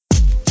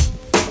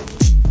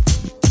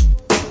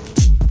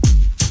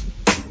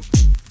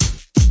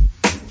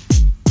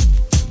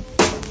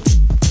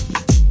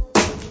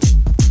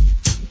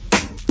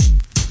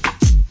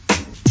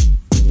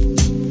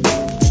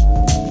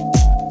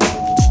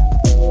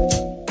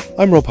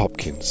I'm Rob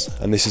Hopkins,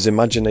 and this is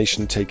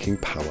Imagination Taking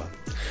Power,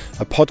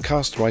 a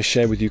podcast where I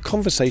share with you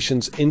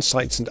conversations,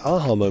 insights, and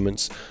aha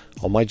moments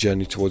on my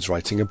journey towards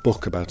writing a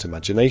book about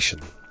imagination,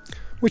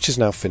 which is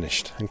now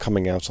finished and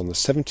coming out on the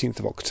 17th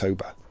of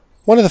October.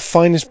 One of the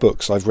finest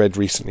books I've read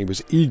recently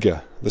was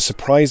Eager, The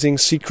Surprising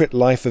Secret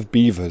Life of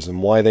Beavers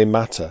and Why They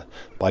Matter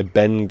by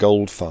Ben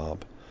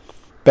Goldfarb.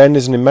 Ben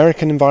is an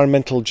American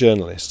environmental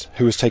journalist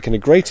who has taken a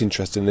great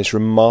interest in this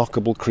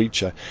remarkable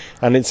creature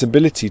and its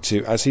ability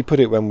to, as he put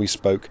it when we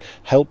spoke,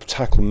 help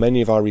tackle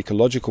many of our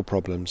ecological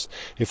problems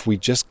if we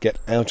just get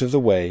out of the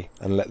way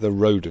and let the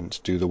rodent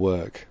do the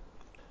work.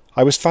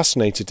 I was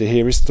fascinated to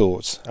hear his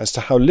thoughts as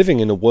to how living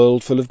in a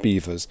world full of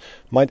beavers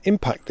might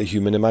impact the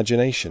human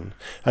imagination,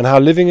 and how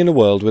living in a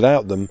world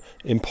without them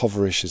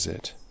impoverishes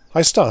it.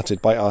 I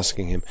started by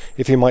asking him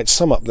if he might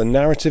sum up the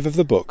narrative of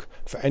the book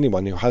for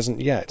anyone who hasn't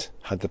yet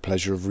had the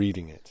pleasure of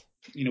reading it.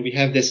 You know, we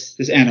have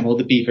this animal,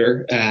 the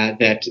beaver,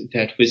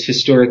 that was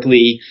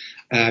historically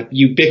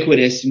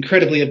ubiquitous,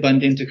 incredibly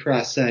abundant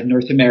across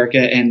North America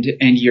and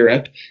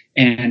Europe,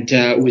 and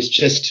was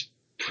just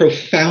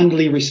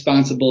profoundly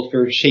responsible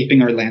for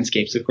shaping our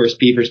landscapes. Of course,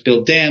 beavers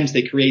build dams,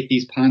 they create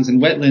these ponds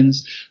and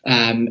wetlands,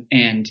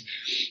 and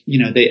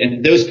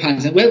those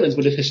ponds and wetlands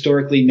would have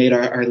historically made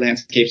our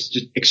landscapes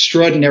just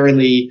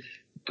extraordinarily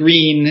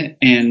green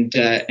and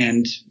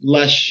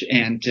lush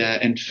and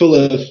full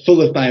of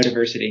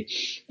biodiversity.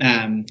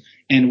 And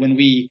when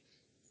we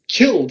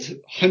killed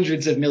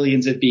hundreds of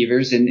millions of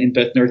beavers in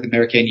both North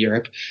America and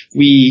Europe,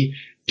 we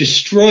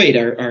destroyed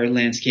our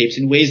landscapes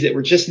in ways that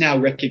we're just now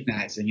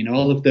recognizing. You know,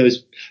 all of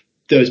those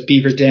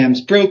beaver dams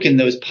broke and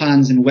those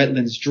ponds and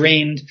wetlands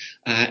drained,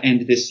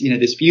 and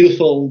this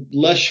beautiful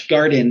lush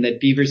garden that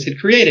beavers had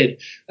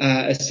created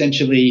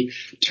essentially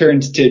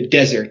turned to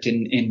desert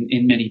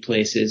in many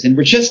places. And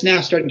we're just now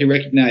starting to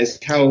recognize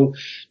how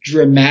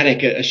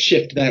dramatic a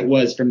shift that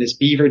was from this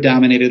beaver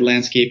dominated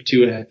landscape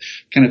to a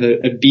kind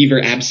of a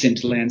beaver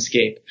absent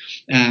landscape.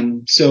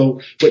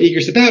 So what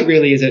Eager's about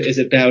really is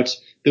about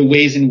the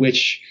ways in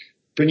which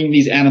bringing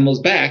these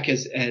animals back,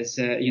 as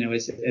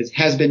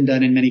has been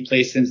done in many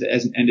places,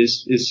 and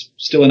is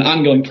still an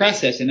ongoing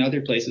process in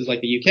other places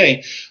like the UK.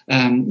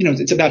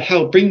 It's about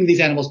how bringing these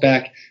animals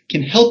back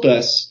can help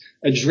us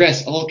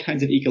address all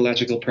kinds of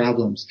ecological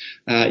problems.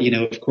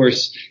 Of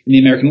course, in the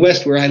American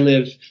West, where I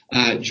live,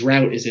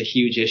 drought is a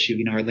huge issue.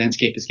 You know, our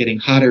landscape is getting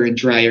hotter and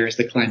drier as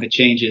the climate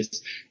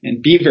changes,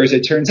 and beavers,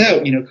 it turns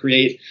out,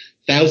 create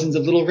thousands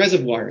of little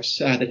reservoirs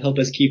that help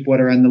us keep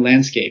water on the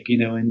landscape. You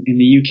know, in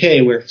the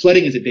UK, where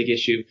flooding is a big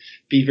issue,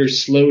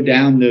 beavers slow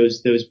down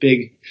those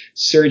big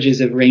surges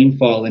of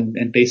rainfall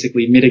and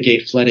basically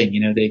mitigate flooding.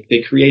 You know,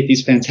 they create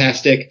these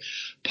fantastic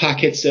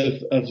pockets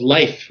of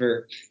life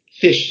for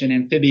fish and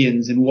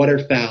amphibians and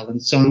waterfowl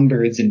and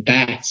songbirds and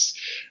bats.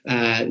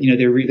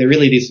 They're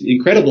really these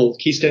incredible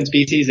keystone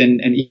species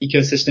and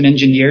ecosystem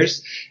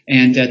engineers.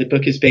 And the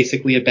book is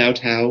basically about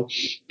how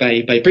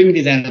by bringing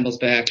these animals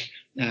back,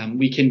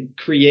 we can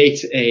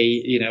create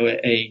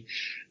a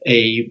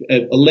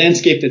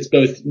landscape that's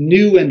both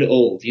new and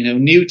old,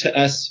 new to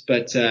us,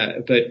 but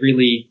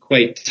really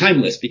quite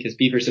timeless, because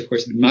beavers, of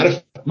course, have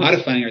been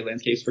modifying our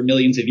landscapes for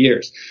millions of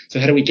years. So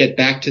how do we get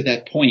back to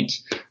that point,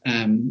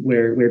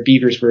 where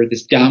beavers were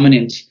this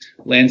dominant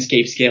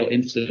landscape scale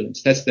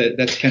influence? That's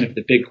kind of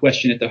the big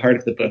question at the heart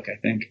of the book, I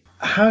think.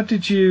 How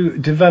did you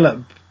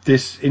develop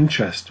this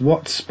interest?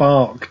 What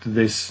sparked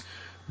this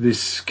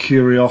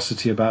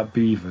curiosity about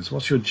beavers?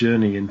 What's your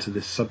journey into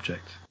this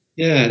subject?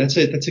 Yeah, that's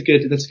a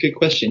good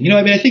question.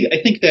 I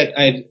think that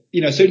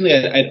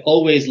I'd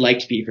always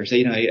liked beavers.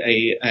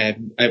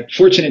 I'm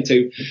fortunate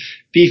to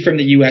be from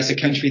the U.S., a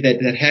country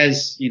that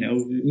has,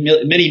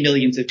 many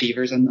millions of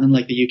beavers,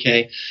 unlike the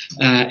UK.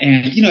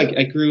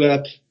 I grew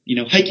up,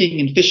 hiking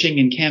and fishing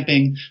and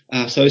camping.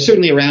 So I was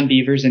certainly around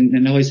beavers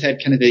and always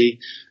had kind of a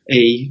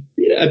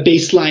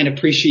baseline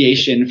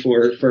appreciation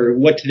for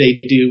what they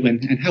do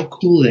and how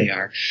cool they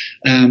are.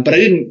 But I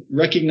didn't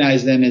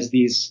recognize them as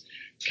these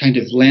kind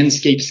of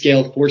landscape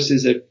scale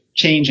forces of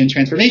change and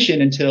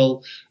transformation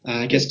until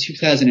I guess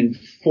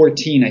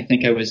 2014. I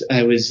think I was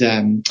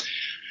a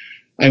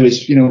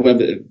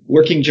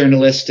working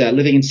journalist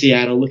living in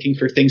Seattle, looking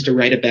for things to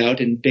write about,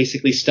 and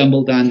basically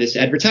stumbled on this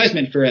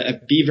advertisement for a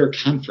beaver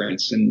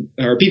conference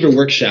or a beaver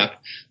workshop,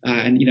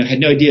 and had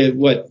no idea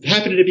what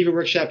happened at a beaver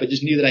workshop, but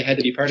just knew that I had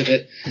to be part of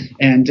it,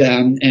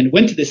 and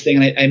went to this thing,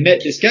 and I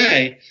met this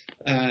guy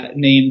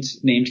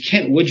named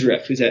Kent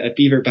Woodruff, who's a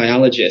beaver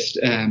biologist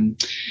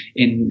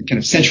in kind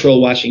of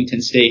central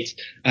Washington state.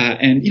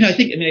 Kent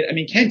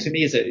to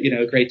me is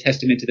a great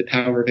testament to the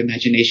power of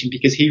imagination,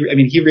 because he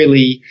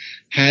really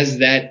has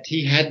that.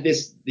 He had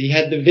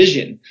the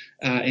vision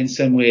in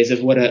some ways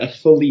of what a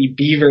fully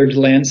beavered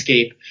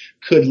landscape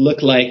could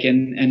look like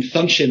and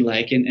function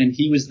like, and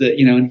he was the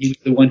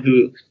one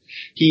who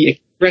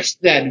he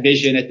expressed that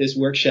vision at this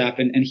workshop,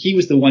 and he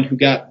was the one who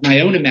got my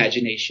own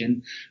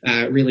imagination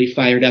really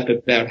fired up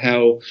about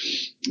how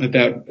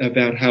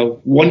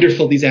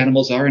wonderful these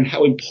animals are and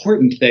how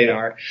important they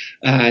are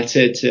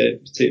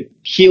to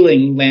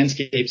healing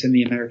landscapes in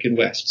the American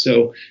West.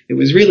 So it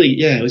was really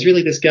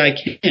this guy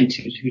Kent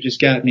who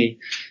just got me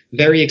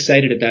very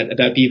excited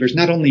about beavers,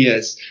 not only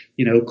as,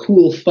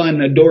 cool,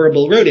 fun,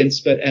 adorable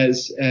rodents, but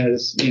as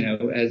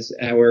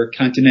our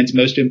continent's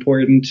most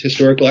important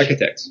historical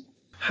architects.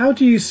 How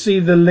do you see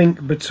the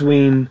link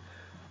between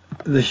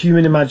the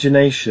human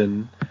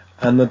imagination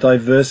and the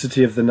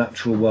diversity of the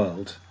natural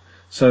world?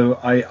 So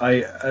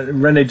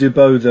René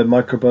Dubos, the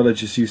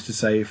microbiologist, used to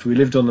say, if we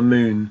lived on the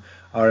moon,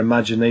 our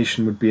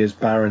imagination would be as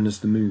barren as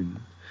the moon.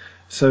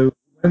 So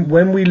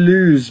when we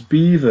lose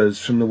beavers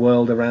from the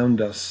world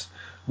around us,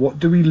 what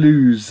do we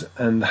lose,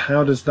 and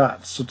how does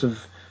that sort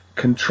of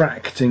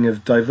contracting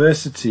of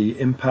diversity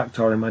impact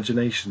our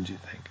imagination, do you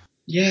think?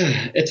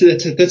 Yeah, that's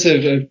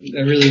a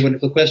really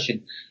wonderful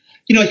question.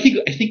 I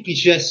think we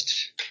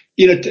just,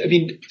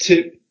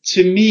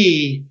 to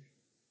me,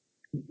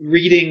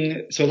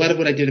 reading, so a lot of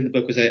what I did in the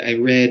book was I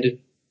read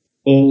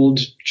old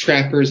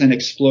trappers and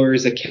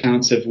explorers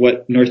accounts of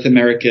what North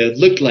America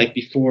looked like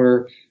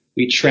before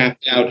we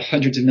trapped out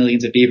hundreds of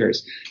millions of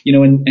beavers,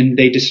 and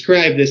they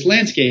describe this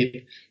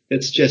landscape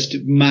that's just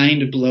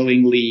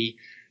mind-blowingly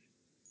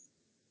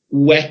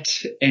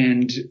wet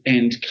and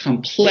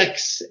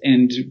complex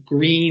and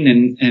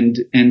green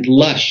and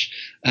lush,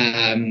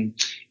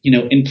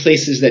 in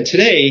places that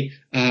today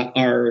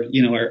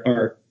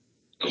are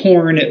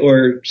corn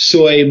or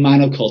soy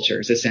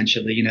monocultures,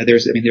 essentially. There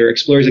are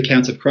explorers'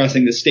 accounts of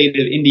crossing the state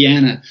of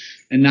Indiana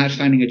and not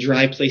finding a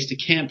dry place to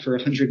camp for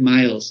 100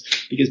 miles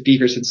because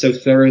beavers had so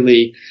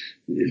thoroughly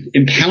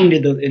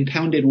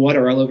impounded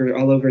water all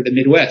over the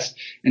Midwest.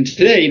 And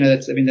today,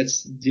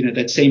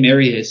 that same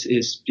area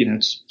is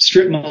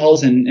strip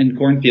malls and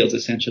cornfields,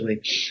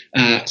 essentially.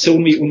 So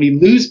when we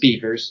lose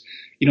beavers,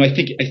 I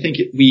think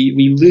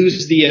we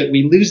lose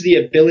the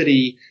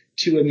ability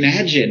to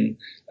imagine,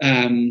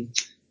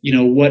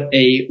 what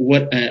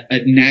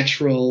a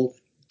natural,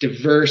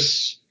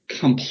 diverse,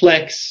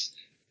 complex,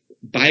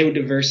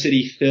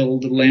 biodiversity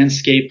filled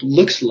landscape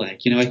looks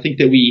like. I think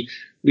that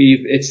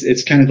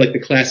it's kind of like the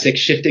classic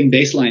shifting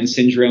baseline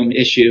syndrome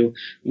issue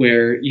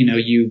where,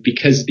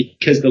 because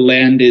the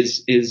land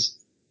is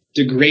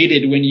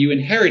degraded when you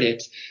inherit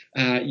it,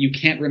 you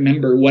can't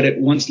remember what it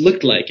once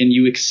looked like, and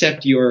you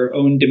accept your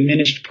own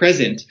diminished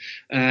present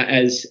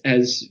as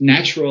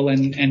natural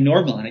and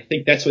normal. And I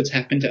think that's what's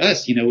happened to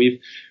us.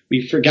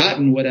 We've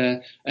forgotten what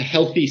a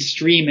healthy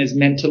stream is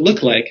meant to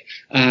look like,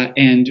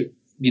 and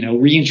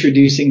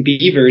reintroducing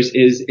beavers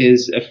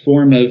is a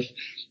form of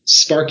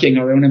sparking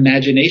our own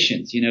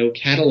imaginations,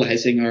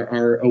 catalyzing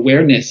our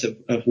awareness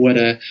of what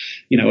a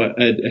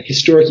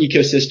historic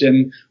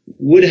ecosystem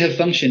would have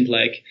functioned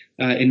like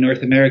in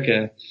North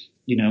America,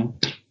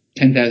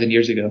 10,000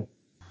 years ago.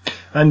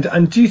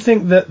 And do you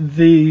think that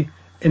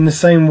in the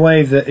same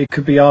way that it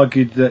could be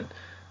argued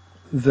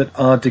that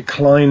our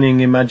declining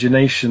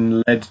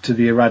imagination led to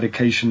the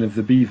eradication of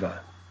the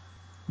beaver,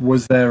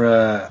 was there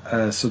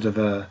a sort of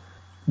a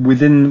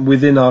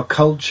within our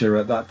culture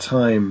at that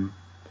time?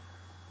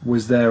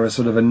 Was there a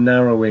sort of a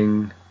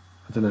narrowing?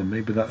 I don't know.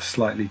 Maybe that's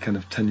slightly kind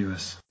of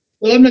tenuous.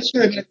 Well, I'm not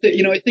sure. I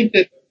think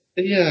that,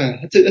 yeah,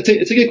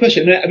 it's a good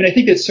question. I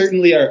think that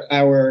certainly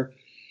our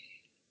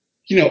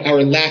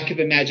lack of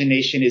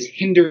imagination is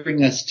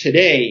hindering us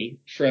today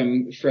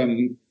from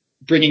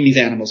bringing these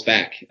animals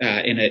back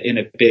in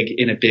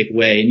a big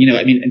way.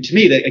 And to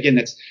me, that again,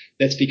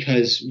 that's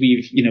because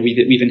we've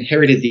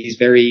inherited these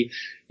very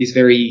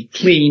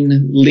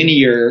clean,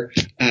 linear,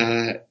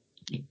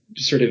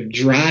 sort of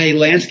dry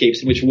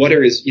landscapes in which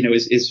water is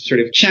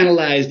sort of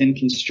channelized and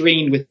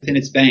constrained within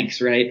its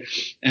banks, right?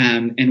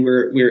 And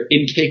we're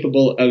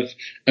incapable of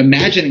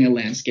imagining a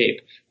landscape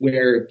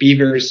where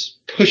beavers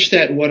push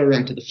that water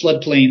onto the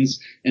floodplains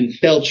and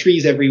fell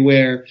trees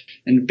everywhere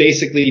and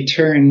basically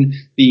turn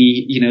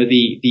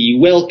the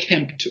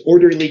well-kept,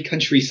 orderly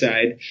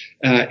countryside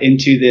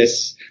into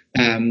this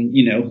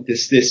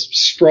this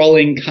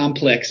sprawling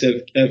complex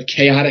of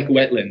chaotic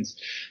wetlands.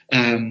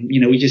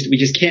 We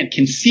just can't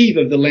conceive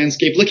of the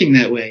landscape looking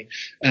that way.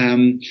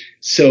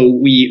 So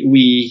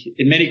we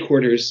in many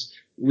quarters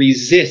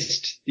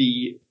resist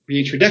the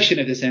reintroduction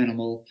of this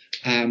animal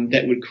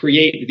that would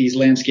create these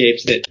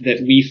landscapes that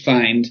we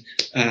find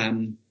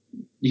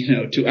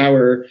to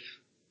our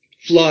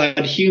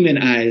flawed human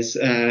eyes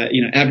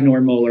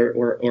abnormal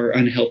or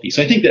unhealthy.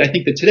 So I think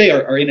that today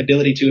our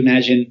inability to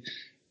imagine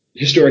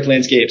historic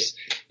landscapes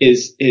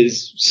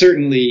is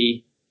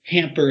certainly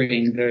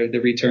hampering the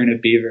return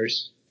of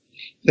beavers.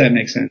 If that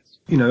makes sense.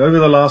 Over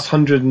the last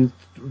 100 and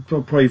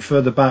probably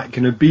further back,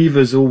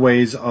 beavers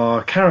always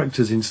are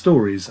characters in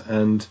stories,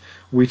 and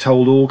we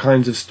told all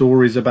kinds of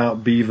stories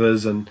about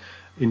beavers, and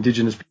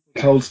indigenous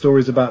people told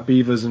stories about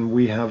beavers, and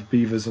we have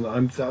beavers. And I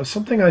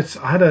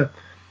had a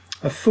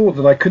thought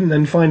that I couldn't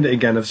then find it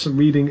again of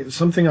reading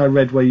something I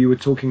read where you were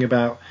talking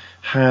about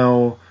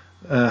how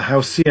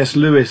how C.S.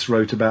 Lewis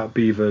wrote about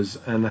beavers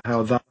and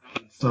how that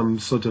some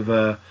sort of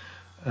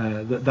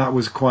that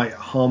was quite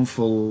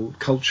harmful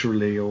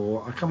culturally,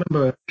 or I can't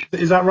remember.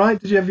 Is that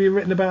right? Have you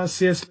written about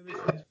C.S.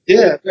 Lewis?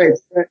 Yeah, right.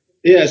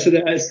 Yeah, so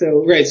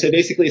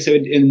basically,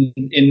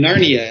 in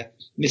Narnia,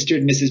 Mr.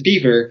 and Mrs.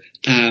 Beaver,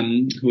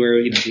 who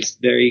are these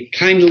very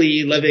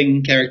kindly,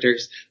 loving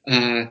characters,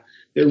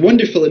 they're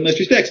wonderful in most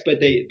respects, but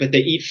they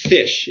eat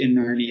fish in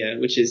Narnia,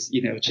 which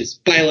is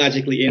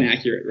biologically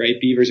inaccurate,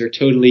 right? Beavers are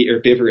totally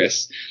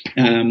herbivorous.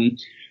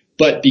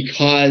 But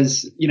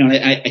because,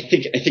 I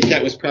think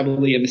that was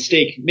probably a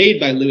mistake made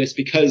by Lewis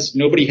because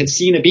nobody had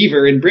seen a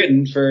beaver in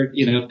Britain for,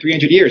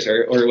 300 years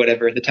or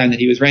whatever at the time that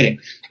he was writing.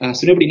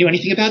 So nobody knew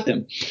anything about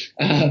them.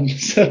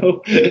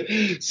 So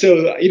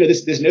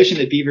this notion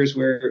that beavers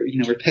were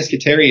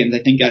pescatarians, I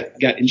think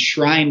got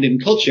enshrined in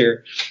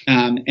culture.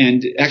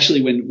 And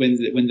actually when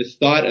the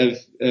thought of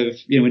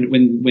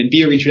when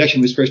beaver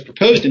reintroduction was first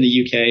proposed in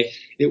the UK,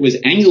 it was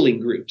angling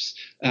groups,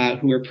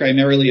 who were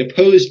primarily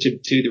opposed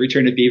to the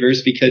return of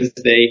beavers because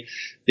they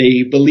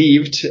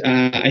believed,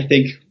 I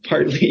think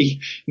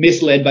partly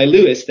misled by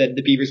Lewis, that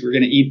the beavers were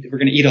going to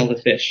eat all the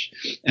fish.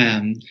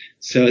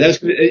 So that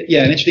was, an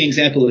interesting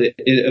example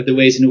of the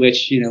ways in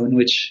which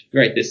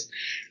this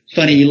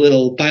funny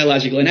little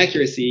biological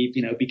inaccuracy,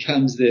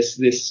 becomes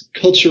this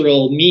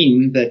cultural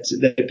meme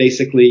that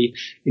basically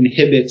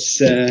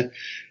inhibits,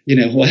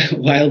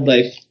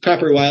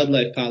 proper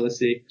wildlife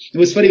policy. And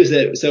what's funny was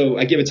that, so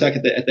I gave a talk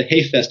at the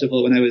Hay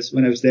Festival when I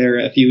was there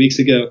a few weeks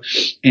ago,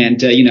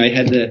 and I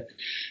had the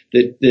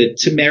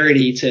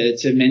temerity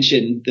to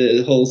mention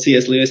the whole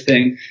C.S. Lewis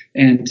thing,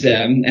 and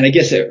I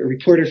guess a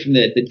reporter from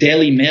the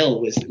Daily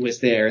Mail was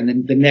there, and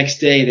then the next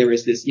day there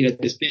was this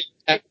this big.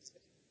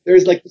 There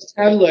was like this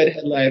tabloid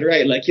headline,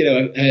 right? Like,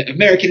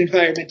 American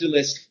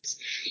environmentalists,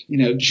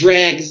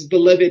 drags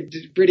beloved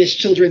British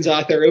children's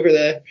author over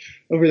the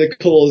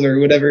coals or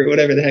whatever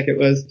the heck it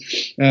was.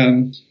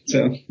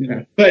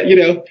 But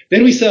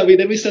then we saw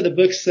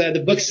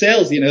the book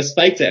sales,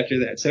 spiked after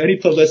that. So any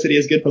publicity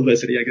is good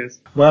publicity, I guess.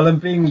 Well,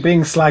 and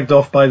being slagged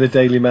off by the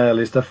Daily Mail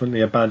is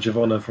definitely a badge of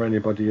honor for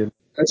anybody.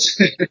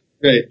 That's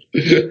right.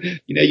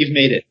 You've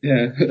made it.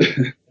 Yeah.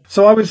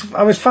 So I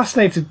was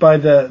fascinated by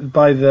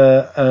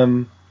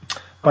the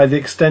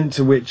extent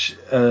to which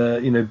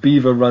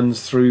beaver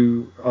runs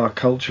through our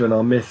culture and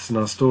our myths and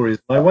our stories.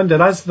 I wondered,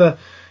 as the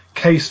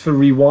case for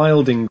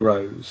rewilding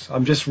grows,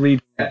 I'm just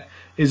reading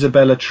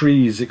Isabella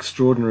Tree's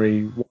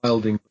extraordinary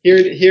wilding. Here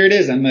it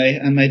is on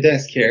my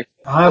desk here.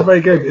 Very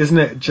good, isn't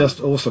it?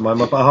 Just awesome.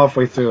 I'm about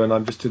halfway through and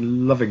I'm just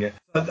loving it.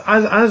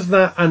 As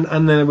that,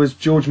 and there was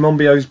George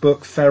Monbiot's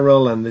book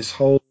Feral, and this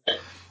whole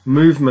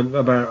movement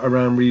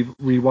around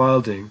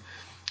rewilding.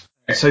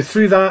 So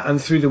through that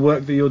and through the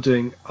work that you're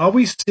doing, are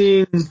we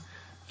seeing, do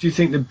you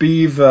think, the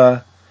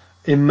beaver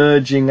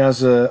emerging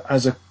as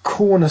a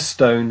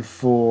cornerstone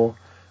for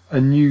a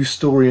new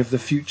story of the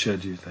future,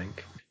 do you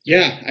think?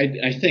 Yeah,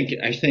 I think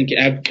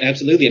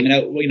absolutely. I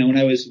mean, when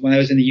I was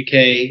in the UK,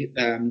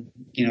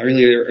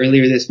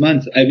 earlier this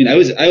month, I mean, I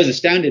was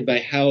astounded by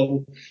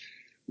how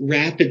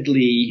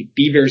rapidly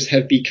beavers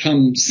have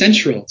become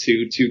central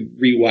to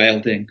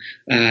rewilding.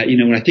 When I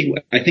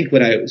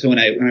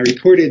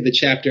reported the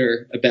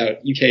chapter about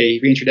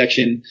UK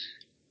reintroduction,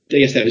 I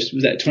guess that was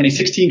that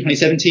 2016,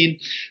 2017?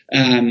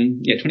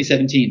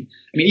 2017.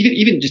 I mean,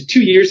 even just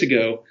 2 years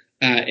ago,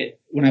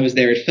 when I was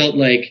there, it felt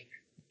like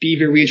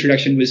beaver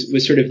reintroduction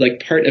was sort of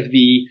like part of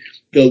the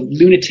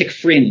lunatic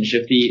fringe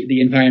of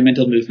the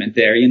environmental movement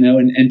there,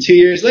 and 2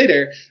 years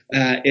later,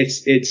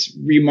 it's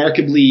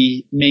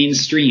remarkably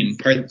mainstream.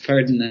 Pardon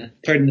the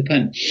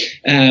pun.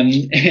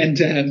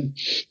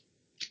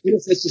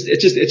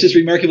 It's just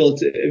remarkable.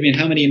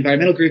 How many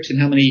environmental groups and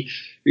how many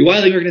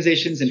rewilding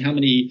organizations and how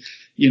many,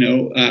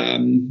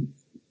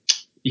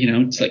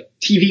 it's like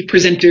TV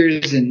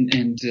presenters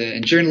and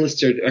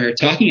journalists are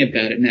talking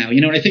about it now.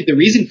 And I think the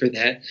reason for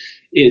that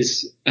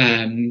is,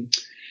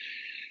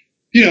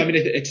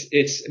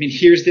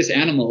 here's this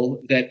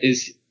animal that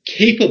is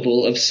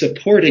capable of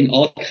supporting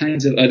all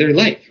kinds of other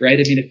life, right?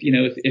 I mean,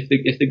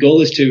 if the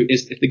goal is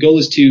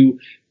to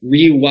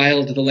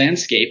rewild the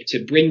landscape,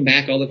 to bring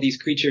back all of these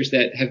creatures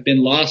that have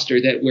been lost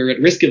or that we're at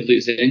risk of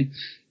losing,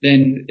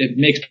 then it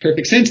makes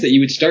perfect sense that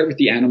you would start with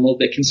the animal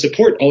that can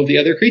support all of the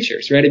other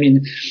creatures, right? I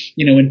mean,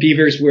 when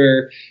beavers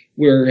were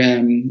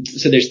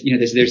so there's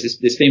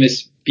this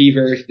famous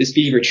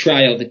beaver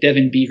trial, the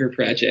Devon Beaver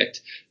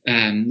Project.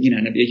 And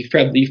you've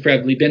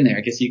probably been there.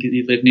 I guess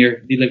you live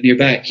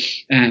nearby.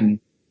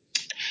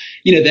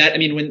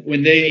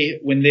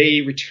 When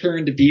they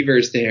returned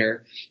beavers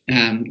there,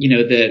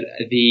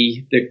 the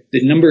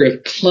number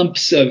of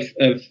clumps of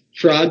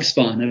frog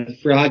spawn, of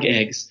frog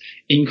eggs,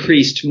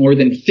 increased more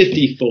than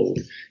 50-fold.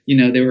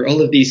 There were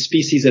all of these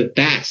species of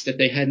bats that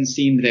they hadn't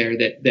seen there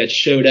that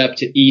showed up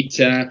to eat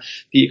the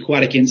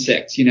aquatic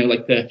insects.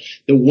 Like the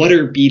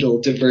water beetle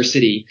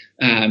diversity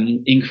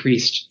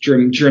increased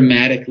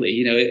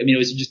dramatically. It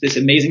was just this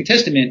amazing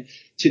testament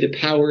to the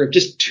power of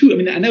just two.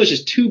 And that was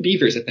just two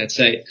beavers at that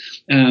site.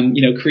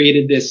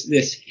 Created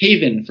this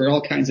haven for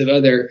all kinds of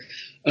other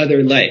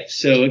other life.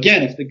 So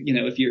again,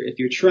 if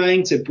you're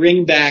trying to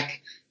bring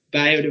back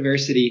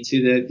biodiversity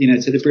to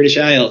the British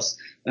Isles,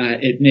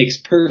 it makes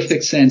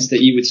perfect sense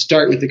that you would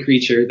start with the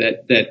creature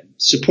that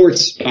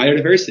supports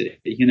biodiversity,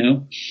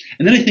 And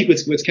then I think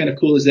what's kind of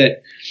cool is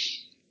that,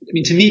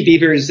 to me,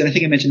 beavers, and I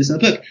think I mentioned this in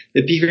the book,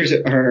 that beavers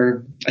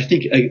are, I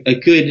think, a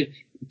good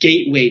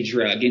gateway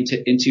drug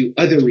into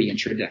other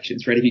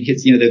reintroductions, right?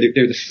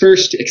 They're the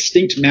first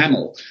extinct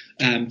mammal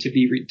to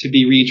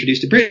be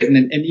reintroduced to Britain,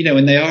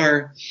 and they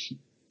are,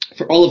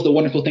 for all of the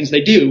wonderful things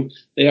they do,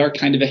 they are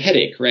kind of a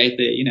headache, right?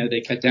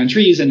 They cut down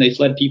trees and they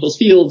flood people's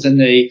fields and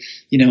they,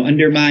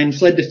 undermine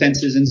flood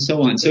defenses and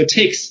so on. So it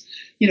takes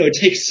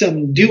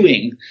some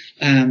doing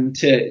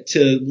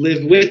to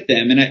live with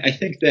them, and I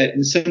think that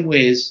in some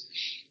ways,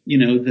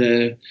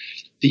 the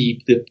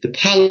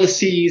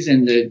policies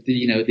and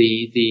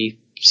the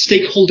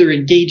stakeholder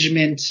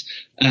engagement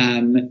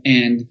and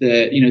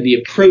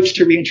the approach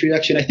to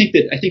reintroduction. I think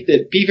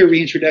that beaver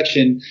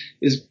reintroduction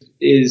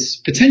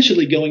is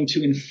potentially going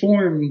to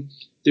inform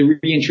the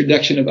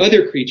reintroduction of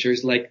other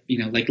creatures like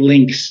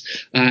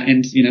lynx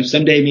and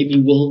someday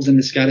maybe wolves in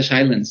the Scottish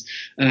Highlands.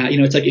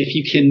 It's like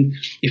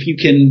if you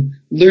can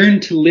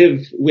learn to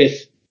live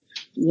with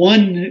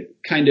one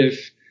kind of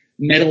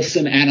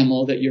meddlesome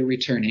animal that you're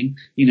returning,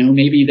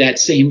 maybe that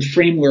same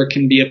framework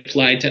can be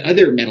applied to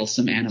other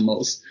meddlesome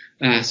animals.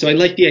 So I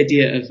like the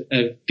idea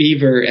of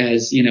beaver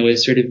as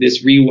sort of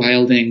this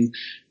rewilding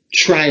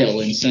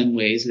trial in some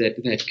ways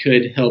that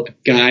could help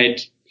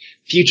guide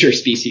future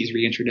species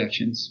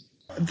reintroductions.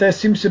 There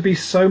seems to be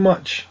so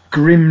much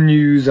grim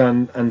news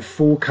and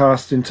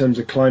forecast in terms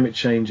of climate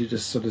change. It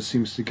just sort of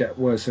seems to get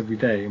worse every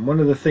day. And one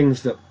of the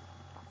things that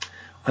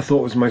I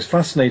thought was most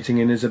fascinating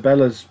in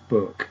Isabella's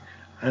book,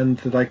 and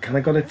that I kind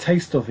of got a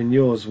taste of in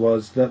yours,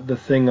 was that the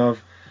thing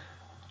of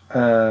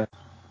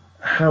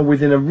how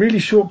within a really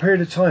short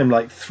period of time,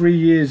 like 3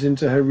 years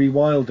into her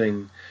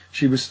rewilding,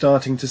 she was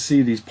starting to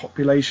see these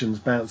populations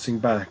bouncing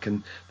back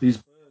and these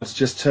birds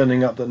just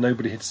turning up that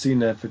nobody had seen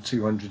there for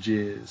 200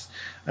 years.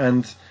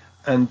 And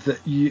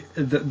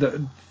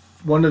that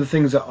one of the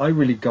things that I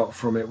really got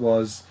from it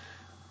was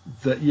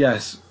that,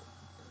 yes,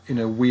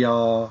 we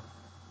are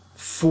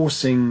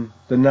forcing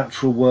the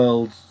natural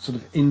world sort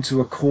of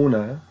into a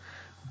corner,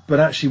 but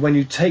actually when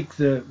you take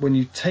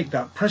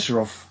that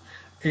pressure off,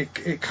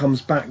 it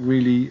comes back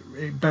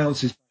it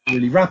bounces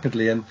really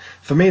rapidly. And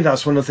for me,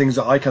 that's one of the things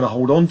that I kind of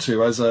hold on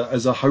to as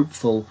a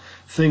hopeful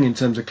thing in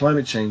terms of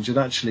climate change, that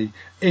actually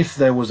if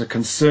there was a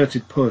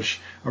concerted push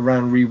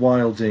around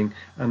rewilding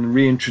and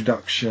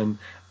reintroduction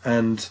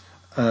and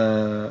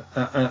so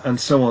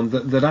on,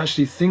 that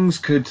actually things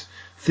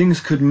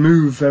could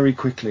move very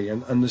quickly.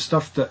 And the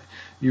stuff that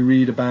you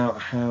read about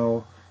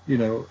how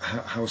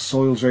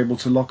soils are able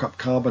to lock up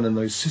carbon and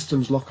those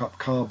systems lock up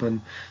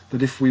carbon,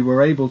 that if we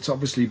were able to,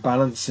 obviously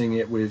balancing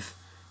it with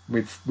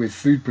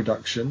food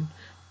production,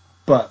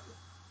 but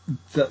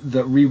that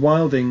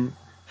rewilding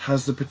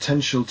has the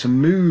potential to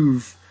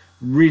move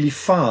really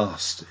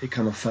fast. It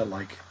kind of felt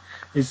like,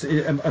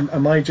 am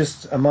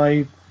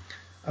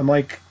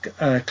I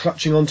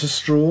clutching onto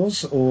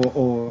straws,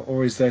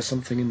 or is there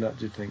something in that,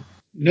 do you think?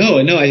 No,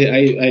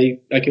 I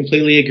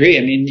completely agree.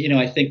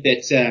 I think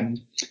that,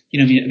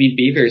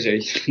 beavers are,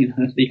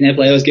 the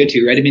example I always go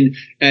to, right? In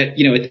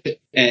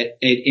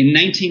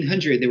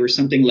 1900, there were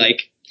something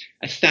like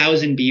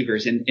 1,000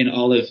 beavers in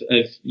all of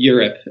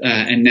Europe,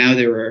 and now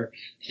there are,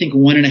 I think,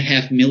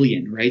 1.5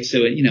 million, right?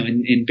 So,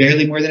 in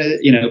barely more than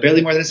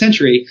a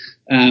century,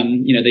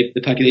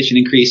 the population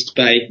increased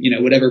by,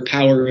 whatever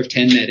power of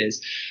 10 that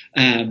is.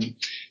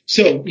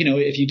 So,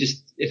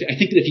 I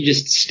think that if you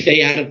just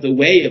stay out of the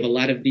way of a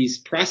lot of these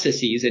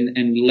processes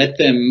and let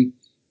them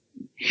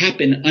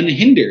happen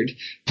unhindered,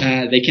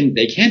 they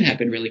can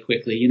happen really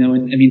quickly,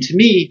 And to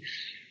me,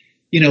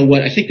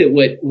 what I think that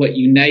what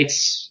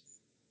unites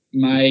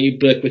my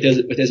book with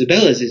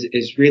Isabella's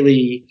is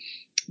really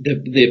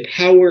the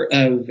power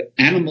of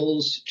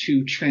animals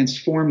to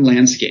transform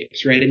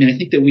landscapes, right? I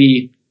think that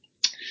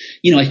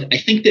I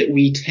think that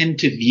we tend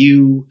to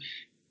view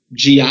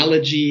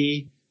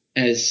geology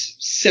as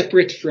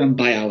separate from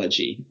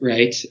biology,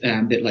 right?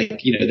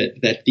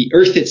 That the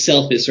earth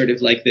itself is sort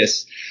of like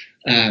this,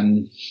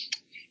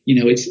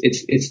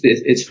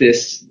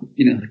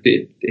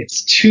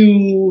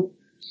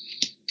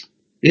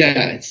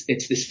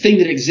 it's this thing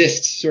that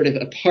exists sort of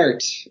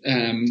apart,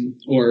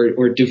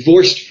 or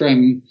divorced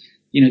from,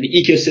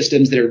 the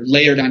ecosystems that are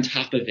layered on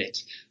top of it,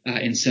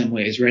 in some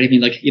ways, right?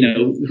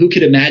 Who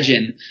could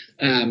imagine,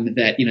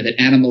 that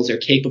animals are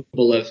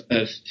capable of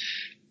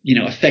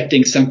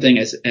affecting something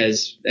as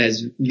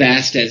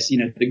vast as,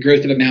 the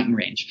growth of a mountain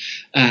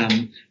range.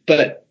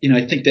 But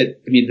I think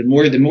that, the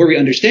more we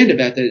understand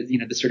about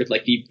the sort of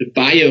like the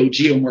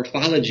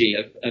biogeomorphology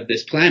of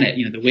this planet,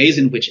 the ways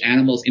in which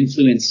animals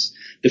influence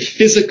the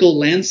physical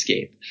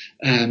landscape,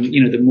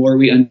 the more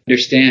we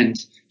understand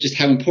just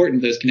how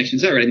important those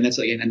connections are, right? That's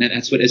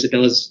what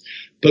Isabella's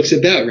book's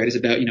about, right? It's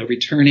about,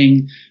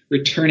 returning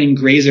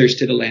grazers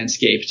to the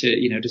landscape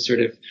to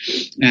sort of,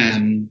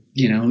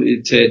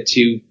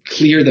 to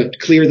clear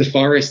the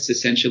forests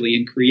essentially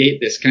and create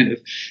this kind of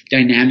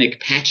dynamic,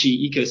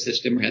 patchy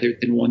ecosystem rather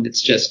than one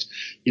that's just,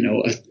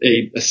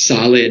 a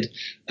solid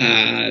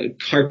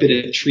carpet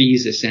of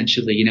trees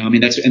essentially.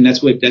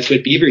 That's what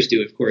beavers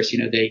do, of course.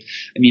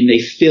 They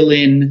fill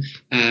in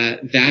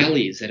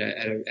valleys at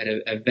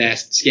a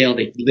vast scale.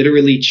 They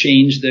literally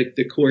change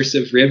the course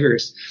of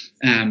rivers.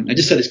 I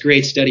just saw this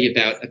great study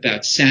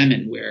about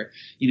salmon where,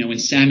 when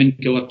salmon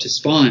go up to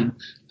spawn,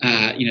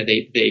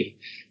 they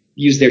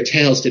use their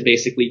tails to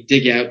basically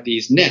dig out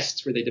these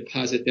nests where they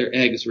deposit their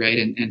eggs, right?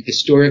 And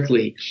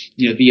historically,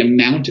 the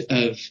amount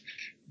of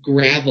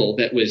gravel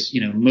that was,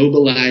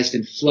 mobilized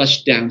and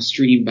flushed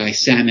downstream by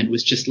salmon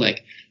was just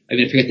like, I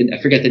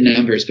forget the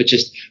numbers, but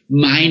just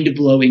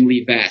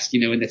mind-blowingly vast,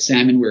 and that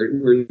salmon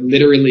were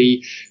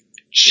literally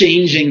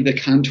changing the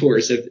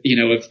contours of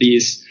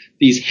these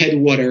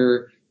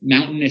headwater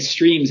mountainous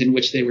streams in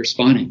which they were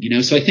spawning,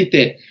 So I think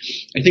that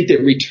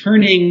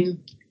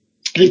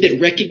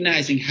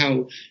recognizing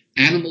how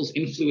animals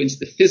influence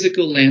the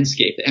physical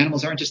landscape. The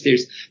animals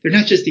they're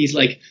not just these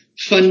like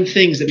fun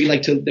things that we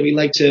like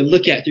to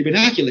look at through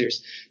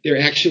binoculars. They're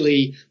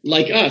actually,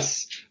 like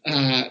us,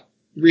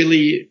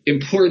 really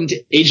important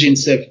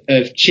agents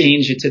of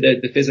change into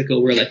the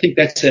physical world. I think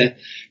that's a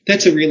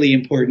really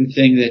important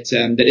thing that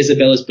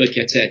Isabella's book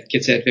gets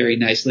at very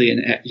nicely.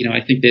 And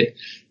I think that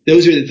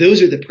those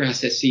are the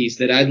processes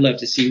that I'd love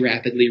to see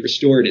rapidly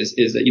restored is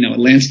a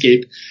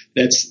landscape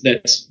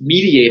that's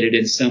mediated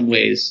in some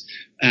ways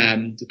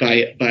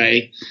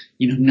by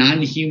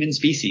non-human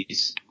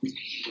species.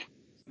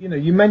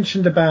 You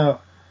mentioned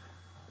about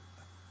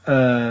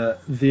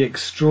the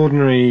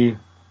extraordinary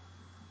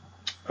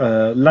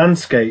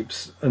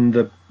landscapes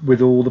and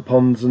with all the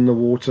ponds and the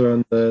water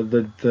and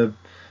the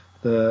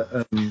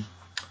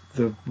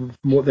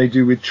what they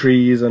do with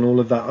trees and all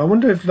of that. I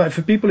wonder if,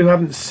 for people who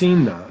haven't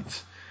seen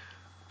that,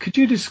 could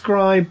you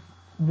describe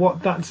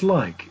what that's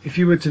like? If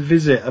you were to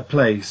visit a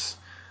place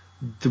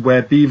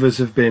where beavers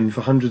have been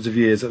for hundreds of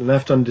years and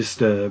left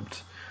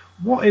undisturbed,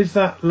 what is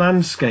that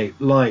landscape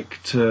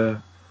like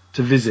to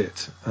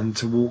visit and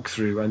to walk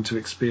through and to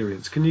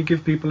experience? Can you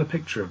give people a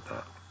picture of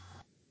that?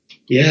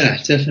 Yeah,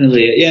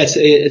 definitely. Yeah,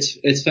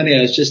 it's funny.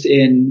 I was just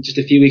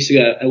a few weeks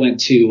ago, I went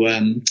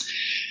to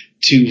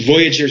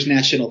Voyageurs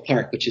National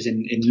Park, which is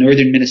in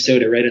northern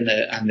Minnesota, right on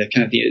the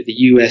kind of the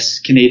U.S.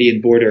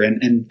 Canadian border,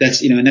 and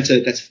that's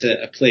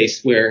a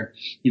place where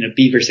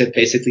beavers have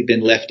basically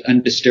been left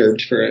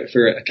undisturbed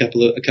for a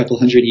couple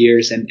hundred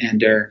years,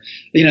 and are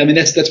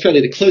that's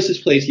probably the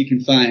closest place you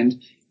can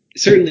find,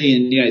 certainly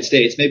in the United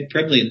States,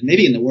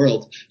 maybe in the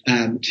world,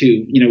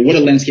 to what a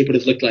landscape would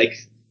have looked like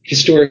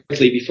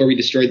historically before we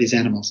destroyed these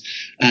animals,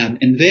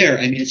 and there,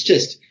 it's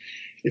just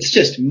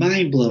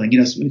mind blowing.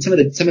 Some of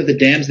the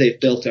dams they've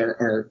built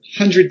are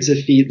hundreds of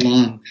feet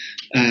long.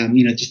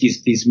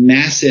 Just these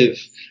massive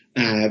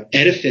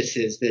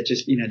edifices that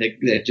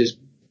just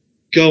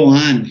go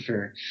on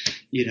for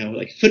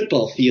like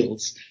football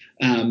fields.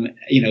 Some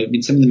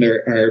of them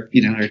are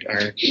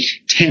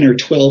 10 or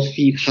 12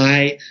 feet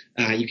high.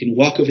 You can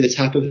walk over the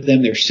top of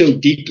them. They're so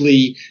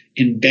deeply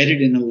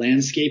embedded in the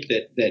landscape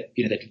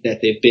that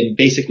they've been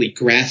basically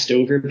grassed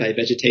over by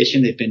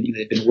vegetation. They've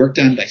been worked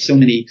on by so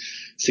many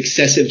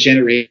successive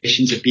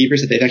generations of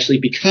beavers that they've actually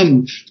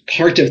become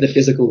part of the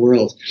physical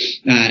world.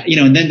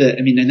 And then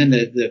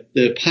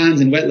the ponds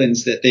and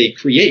wetlands that they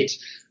create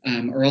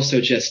are also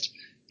just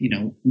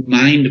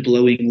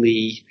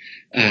mind-blowingly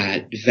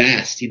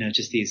vast.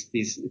 Just these.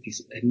 It's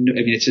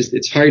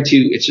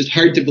just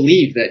hard to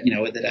believe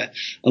that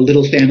a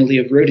little family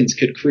of rodents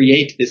could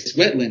create this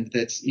wetland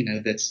that's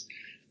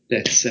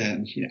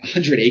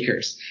 100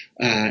 acres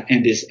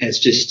and is as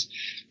just.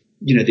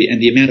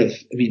 The amount of,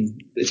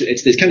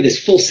 it's kind of this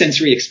full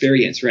sensory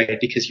experience, right?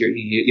 Because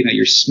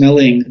you're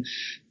smelling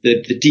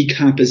the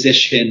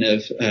decomposition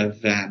of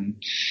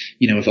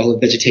all the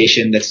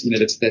vegetation that's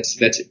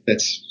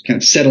kind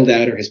of settled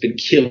out or has been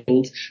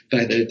killed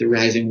by the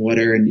rising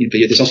water. But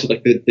there's also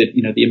like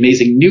the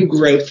amazing new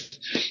growth,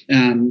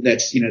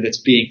 that's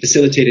being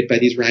facilitated by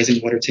these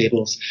rising water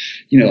tables.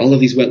 All of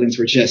these wetlands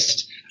were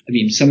just,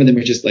 some of them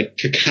are just like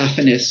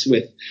cacophonous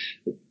with,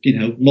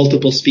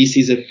 multiple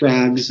species of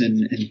frogs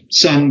and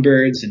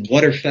songbirds and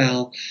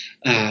waterfowl.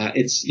 They're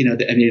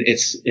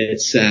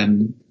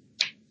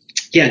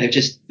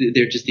just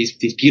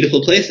these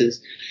beautiful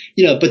places,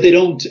 but they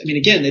don't,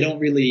 they don't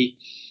really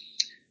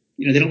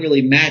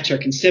match our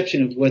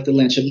conception of what the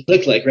land should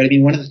look like, right?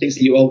 One of the things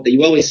that you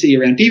always see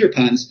around beaver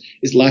ponds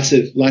is lots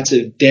of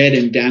dead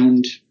and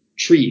downed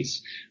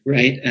trees,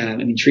 right?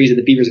 Trees that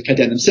the beavers have cut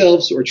down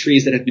themselves, or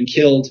trees that have been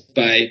killed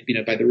by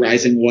the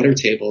rising water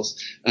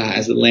tables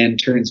as the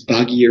land turns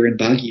boggier and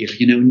boggier.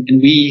 And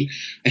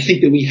I think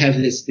that we have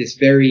this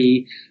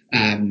very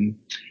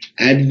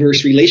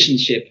adverse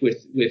relationship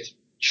with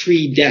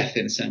tree death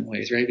in some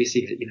ways, right? We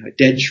see a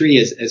dead tree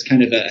as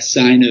kind of a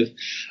sign of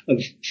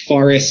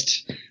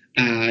forest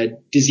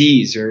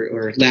disease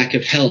or lack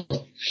of health.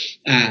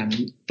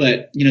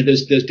 But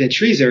those dead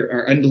trees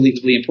are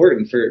unbelievably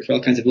important for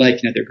all kinds of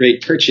life. They're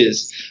great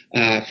perches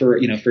for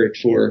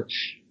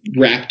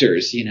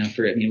raptors.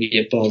 We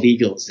have bald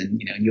eagles,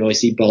 and you always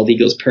see bald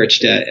eagles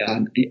perched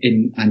on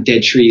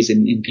dead trees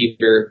in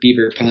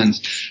beaver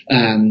ponds.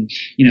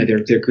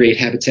 They're great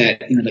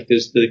habitat. Like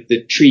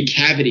the tree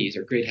cavities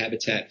are great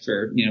habitat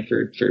for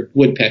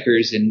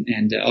woodpeckers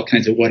and all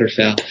kinds of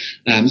waterfowl.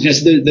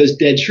 So those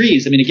dead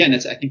trees. Again,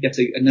 I think that's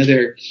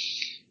another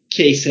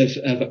case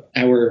of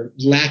our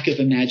lack of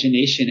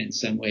imagination in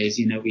some ways.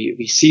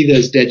 We see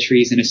those dead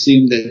trees and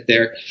assume that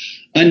they're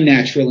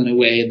unnatural in a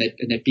way, and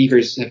that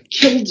beavers have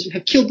killed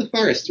the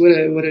forest.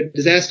 What a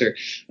disaster!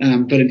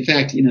 But in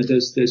fact,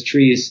 those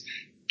trees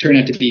turn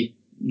out to be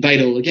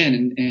vital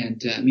again,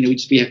 and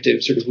we have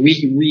to sort of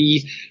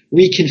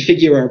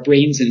reconfigure our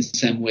brains in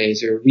some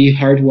ways, or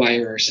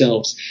rehardwire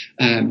ourselves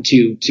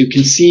to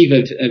conceive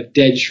of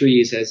dead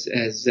trees as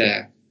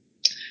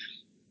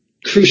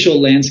crucial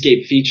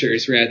landscape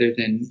features rather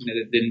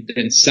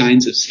than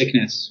signs of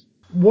sickness.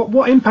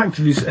 What impact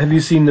have you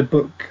seen the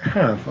book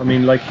have?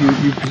 Like you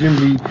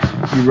presumably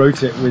you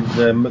wrote it with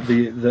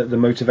the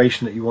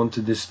motivation that you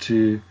wanted this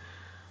to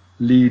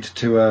lead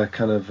to a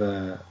kind of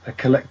a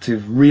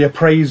collective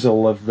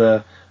reappraisal of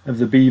the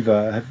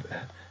beaver.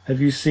 Have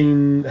you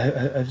seen?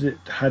 Has it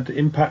had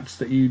impacts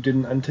that you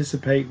didn't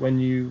anticipate when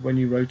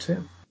you wrote it?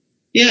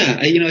 Yeah,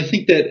 I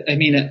think that.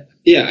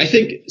 I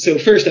think so.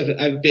 First,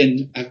 I've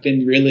been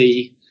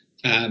really.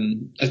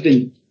 I've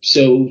been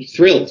so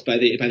thrilled by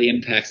the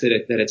impacts that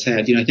it's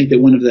had. I think that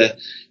one of the,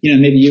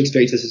 maybe you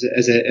experience this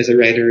as a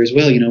writer as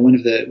well. One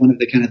of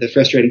the kind of the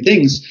frustrating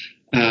things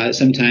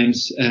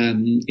sometimes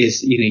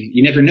is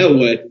you never know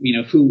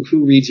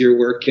who reads your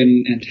work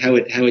and how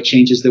it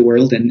changes the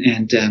world,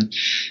 and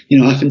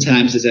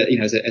oftentimes as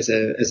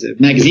a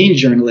magazine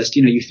journalist,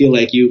 you feel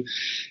like you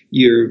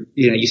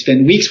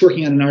spend weeks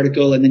working on an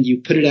article, and then you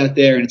put it out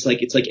there, and it's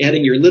like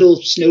adding your little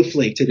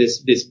snowflake to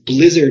this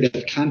blizzard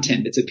of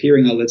content that's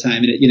appearing all the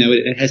time, and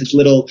it has its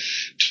little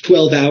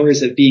 12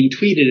 hours of being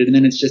tweeted, and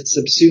then it's just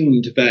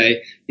subsumed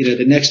by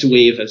the next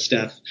wave of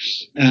stuff.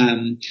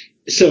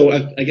 So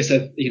I guess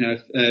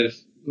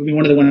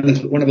one of the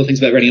wonderful things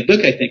about writing a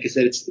book, I think, is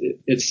that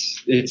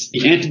it's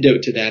the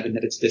antidote to that, and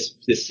that it's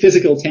this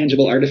physical,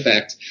 tangible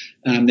artifact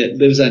that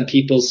lives on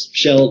people's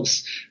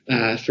shelves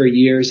for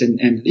years,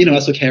 and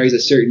also carries a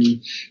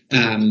certain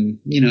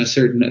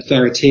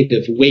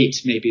authoritative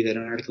weight maybe that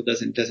an article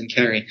doesn't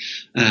carry.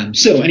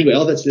 So anyway,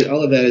 all of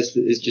that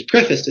is just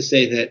preface to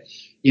say that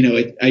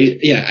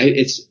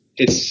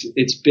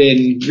it's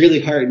been really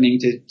heartening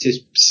to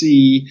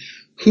see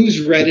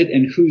who's read it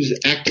and who's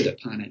acted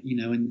upon it,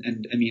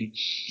 and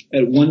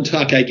at one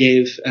talk I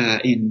gave I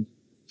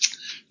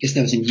guess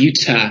that was in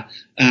Utah,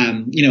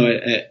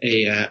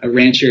 a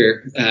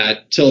rancher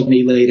told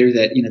me later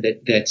that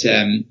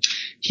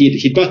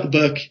he'd bought the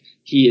book,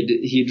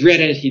 he'd read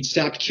it, he'd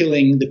stopped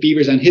killing the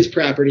beavers on his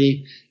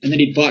property, and then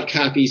he'd bought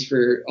copies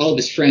for all of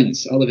his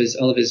friends, all of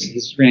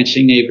his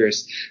ranching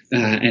neighbors,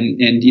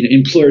 and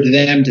implored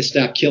them to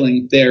stop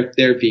killing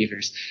their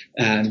beavers.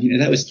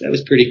 That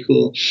was pretty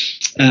cool.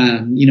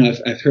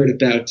 I've heard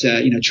about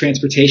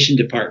transportation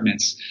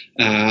departments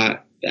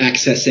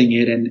accessing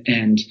it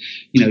and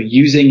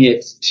using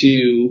it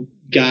to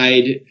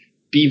guide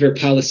beaver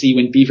policy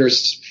when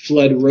beavers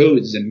flood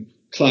roads and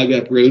clog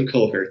up road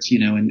culverts,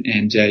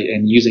 and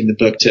using the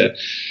book to,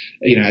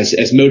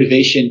 as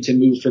motivation to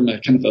move from a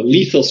kind of a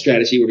lethal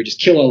strategy where we just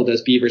kill all of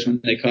those beavers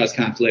when they cause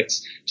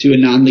conflicts to a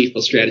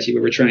non-lethal strategy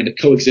where we're trying to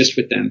coexist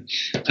with them.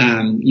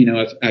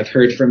 I've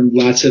heard from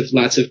lots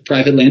of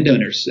private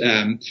landowners,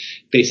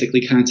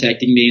 basically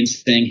contacting me and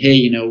saying,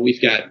 hey, we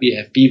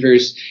have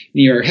beavers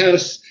near our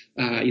house.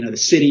 The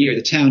city or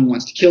the town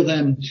wants to kill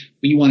them.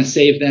 We want to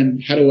save them.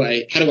 How do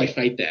I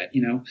fight that?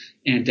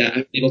 And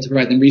I'm able to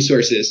provide them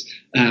resources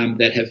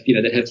that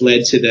have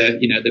led to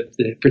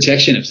the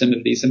protection of some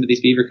of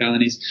these beaver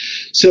colonies.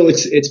 So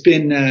it's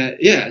been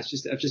I've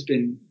just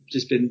been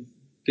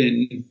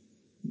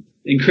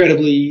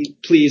incredibly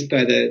pleased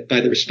by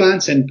the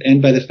response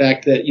and by the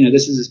fact that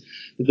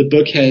the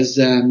book has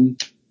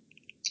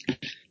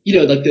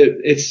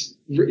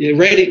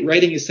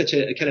writing is such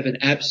a kind of an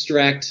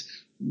abstract,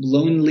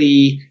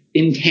 lonely,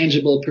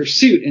 intangible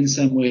pursuit in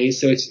some ways.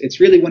 So it's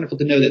really wonderful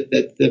to know that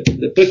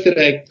the book that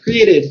I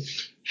created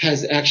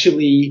has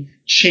actually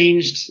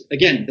changed,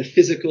 again, the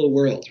physical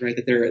world, right?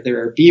 That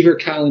there are beaver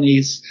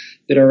colonies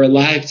that are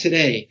alive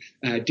today,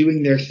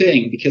 doing their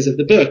thing because of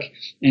the book.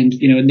 And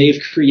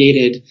they've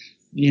created,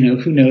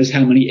 who knows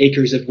how many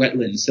acres of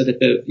wetlands, so that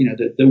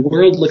the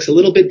world looks a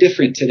little bit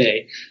different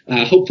today,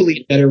 hopefully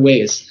in better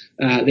ways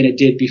than it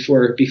did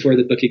before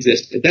the book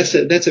existed.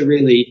 That's a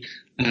really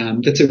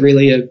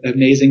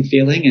amazing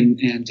feeling, and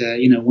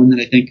one that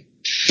I think,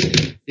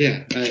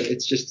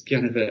 it's just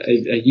kind of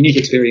a unique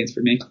experience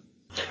for me.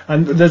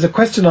 And there's a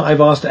question that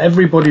I've asked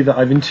everybody that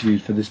I've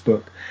interviewed for this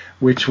book,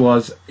 which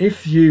was,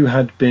 if you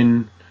had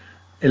been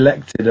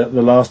elected at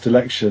the last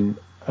election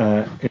in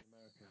America,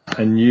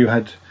 and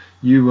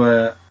you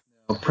were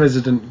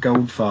President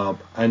Goldfarb,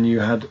 and you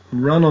had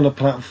run on a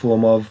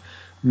platform of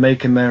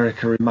make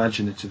America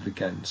imaginative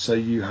again. So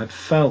you had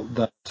felt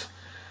that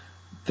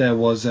there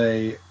was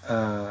at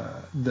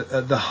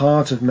the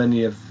heart of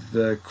many of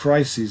the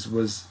crises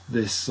was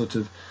this sort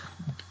of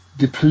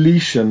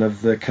depletion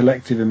of the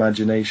collective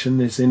imagination,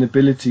 this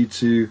inability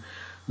to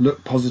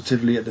look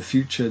positively at the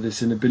future,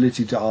 this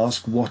inability to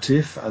ask what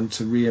if and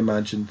to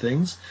reimagine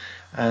things,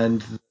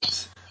 and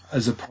that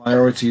as a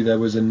priority there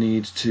was a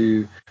need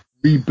to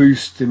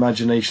reboost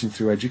imagination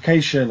through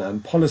education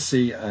and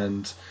policy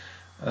and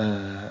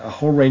a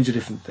whole range of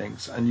different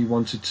things. And you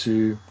wanted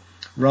to,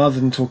 rather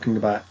than talking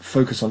about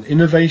focus on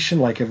innovation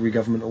like every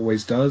government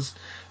always does,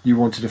 you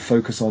wanted to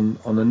focus on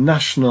a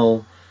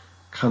national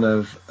kind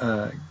of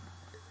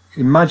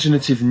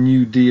imaginative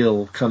New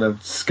Deal kind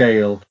of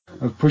scale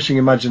of pushing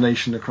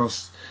imagination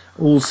across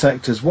all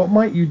sectors. What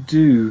might you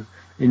do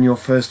in your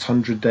first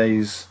 100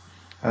 days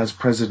as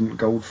President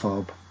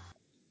Goldfarb?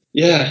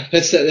 Yeah,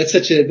 that's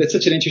such an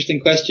interesting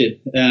question,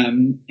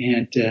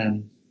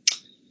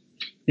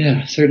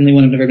 yeah, certainly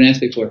one I've never been asked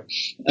before.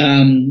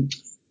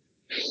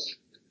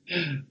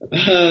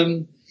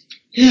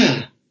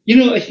 Yeah,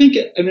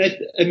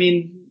 I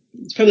mean,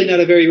 it's probably not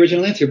a very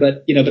original answer,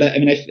 but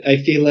I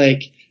feel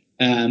like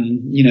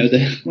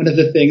one of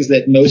the things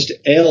that most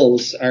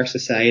ails our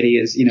society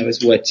is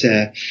what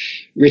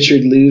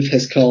Richard Louv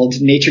has called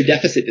nature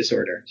deficit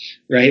disorder,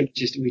 right?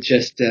 We're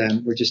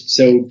just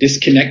so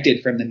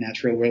disconnected from the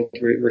natural world.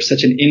 We're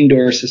such an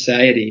indoor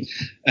society.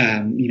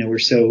 We're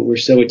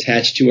so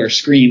attached to our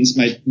screens,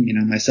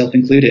 myself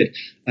included.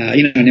 I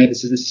know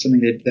this is something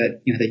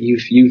that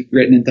you've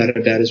written and thought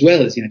about as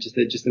well, as just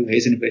the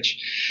ways in which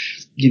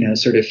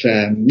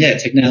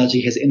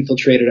technology has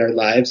infiltrated our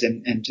lives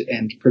and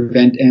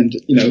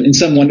in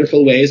some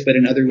wonderful ways, but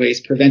in other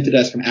ways prevented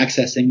us from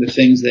accessing the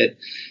things that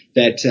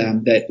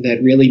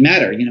really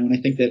matter. And I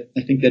think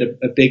that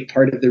a big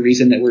part of the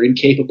reason that we're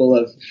incapable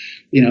of,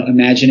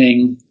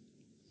 imagining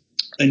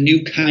a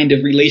new kind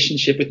of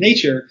relationship with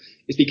nature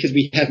is because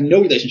we have no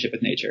relationship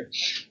with nature,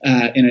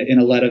 in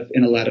a lot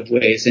of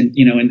ways. And,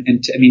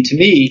 to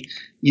me,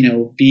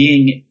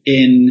 being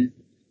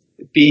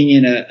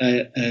in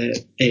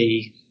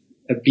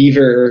a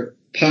beaver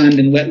pond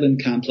and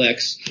wetland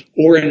complex,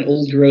 or an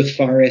old growth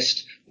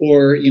forest,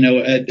 or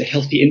a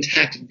healthy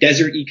intact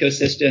desert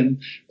ecosystem,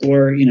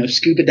 or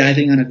scuba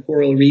diving on a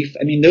coral reef.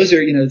 I mean, those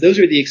are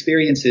the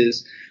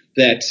experiences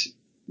that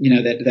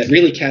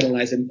really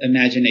catalyze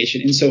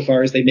imagination,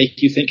 insofar as they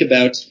make you think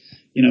about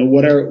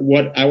what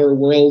our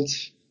world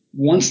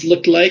once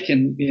looked like,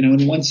 and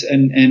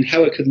and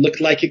how it could look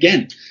like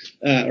again,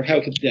 or how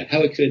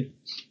it could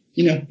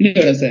you know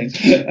what I'm saying,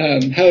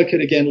 how it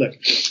could again look.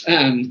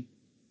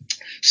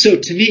 So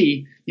to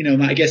me,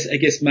 I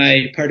guess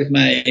my part of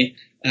my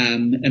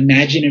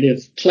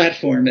imaginative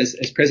platform as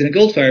President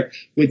Goldfarb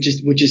would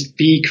just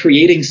be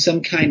creating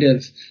some kind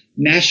of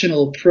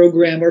national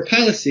program or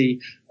policy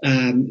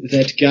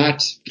that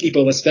got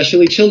people,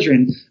 especially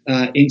children,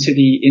 into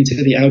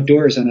the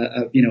outdoors on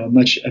a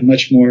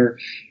much more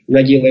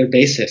regular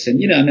basis.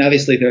 And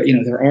obviously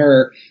there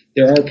are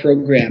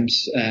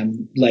programs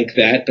like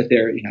that, but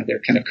they're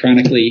kind of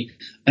chronically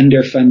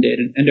underfunded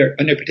and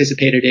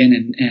underparticipated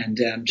in,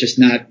 and just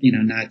not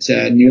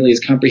nearly as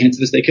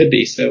comprehensive as they could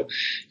be. So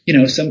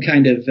some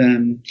kind of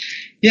the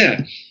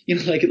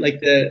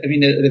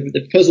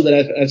proposal that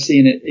I've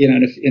seen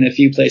in a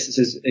few places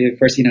is, of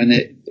course, in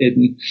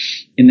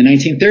the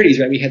 1930s,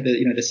 right, we had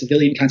the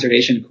Civilian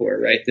Conservation Corps,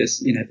 right,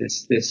 this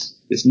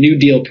New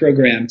Deal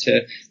program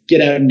to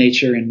get out in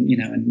nature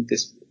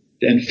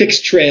and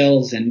fix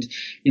trails and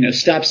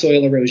stop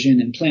soil erosion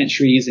and plant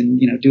trees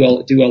and do all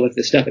of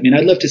this stuff. I mean,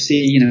 I'd love to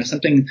see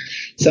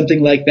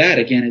something like that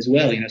again as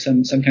well.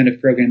 Some kind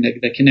of program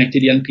that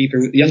connected young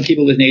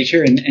people with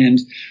nature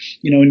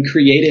and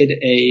created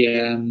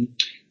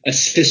a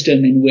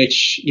system in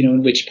which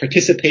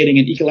participating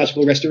in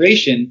ecological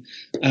restoration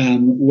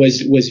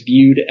was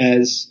viewed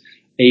as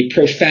a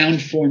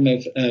profound form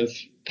of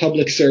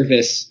public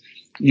service,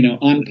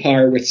 on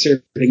par with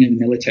serving in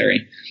the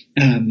military.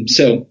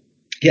 So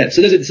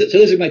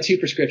those are my two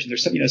prescriptions.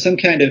 There's some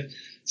kind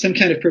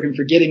of program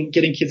for getting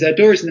kids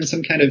outdoors, and then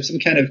some kind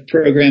of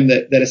program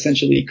that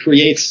essentially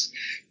creates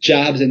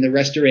jobs in the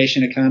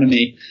restoration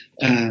economy.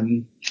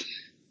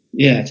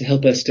 To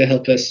help us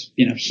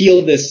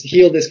heal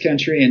this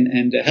country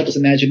and help us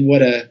imagine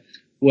what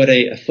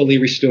a fully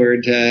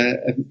restored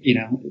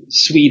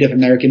suite of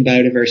American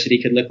biodiversity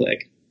could look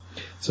like.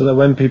 So that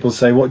when people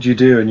say, "What do you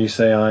do?" and you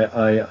say,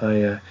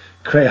 "I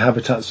create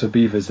habitats for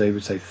beavers," they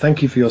would say,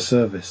 "Thank you for your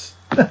service."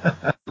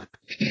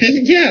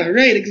 Yeah,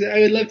 right. I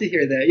would love to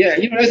hear that. Yeah, I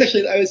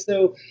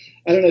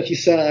don't know if you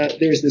saw.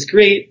 There's this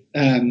great.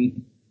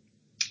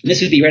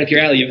 This would be right up your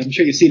alley. I'm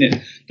sure you've seen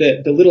it.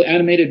 The little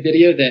animated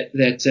video that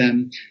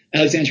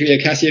Alexandria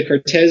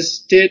Ocasio-Cortez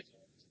did.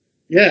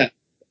 Yeah,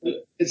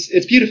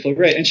 it's beautiful,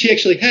 right? And she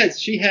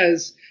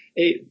has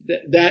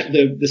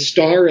the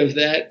star of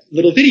that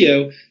little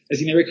video, as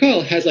you may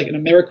recall, has like an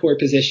AmeriCorps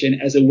position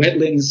as a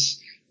wetlands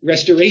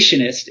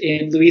restorationist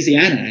in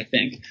Louisiana, I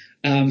think.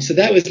 So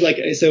that was like,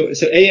 so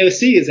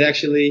AOC is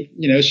actually,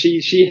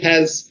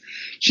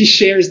 she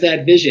shares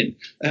that vision.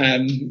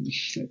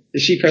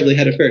 She probably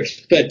had it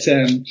first, but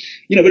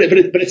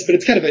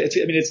it's kind of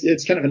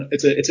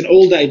it's an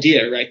old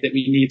idea, right? That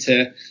we need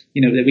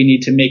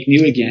to make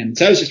new again.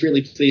 So I was just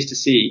really pleased to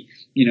see,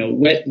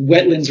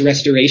 wetlands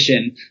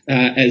restoration,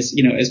 as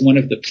one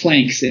of the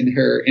planks in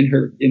her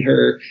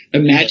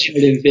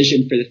imaginative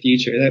vision for the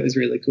future. That was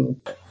really cool.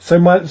 So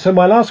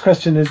my last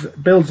question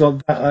builds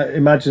on that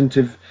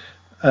imaginative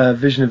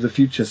vision of the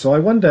future. So I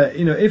wonder,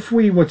 if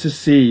we were to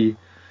see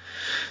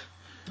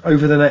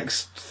over the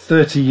next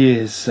 30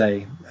 years,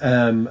 say,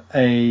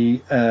 a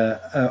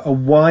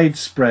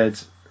widespread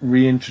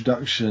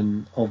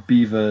reintroduction of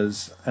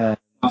beavers and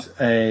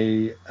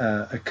a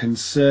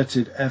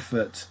concerted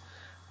effort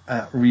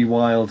at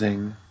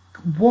rewilding,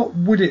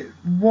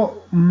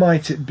 what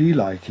might it be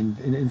like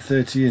in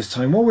 30 years'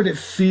 time? What would it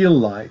feel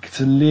like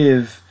to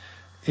live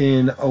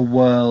in a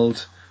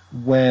world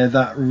where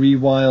that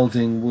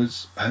rewilding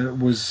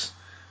was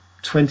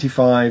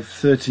 25,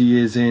 30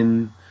 years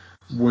in,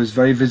 was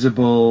very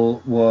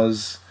visible,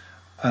 was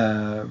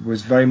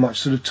very much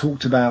sort of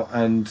talked about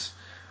and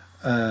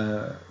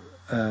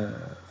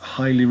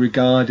highly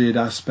regarded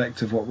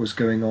aspect of what was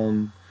going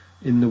on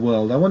in the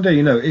world? I wonder,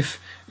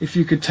 if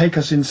you could take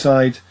us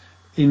inside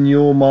in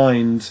your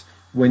mind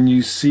when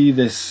you see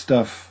this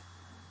stuff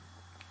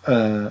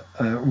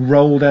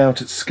rolled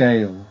out at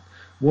scale.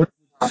 What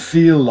did it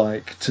feel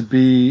like to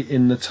be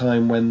in the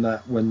time when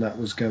that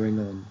was going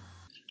on?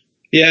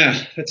 Yeah,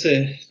 that's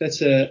a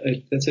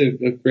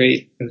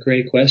great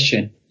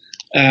question.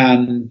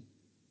 I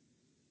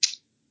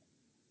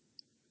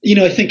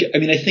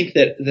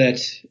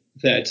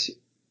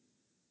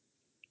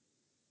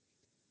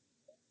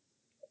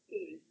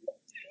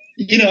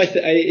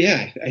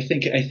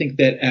think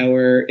that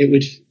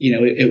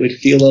it would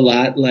feel a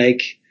lot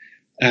like,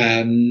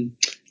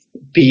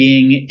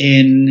 being at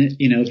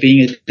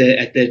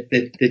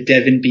the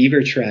Devon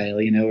beaver trial,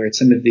 or at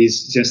some of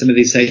these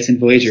sites in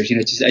Voyagers.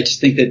 I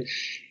just think that,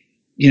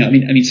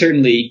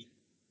 certainly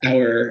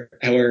our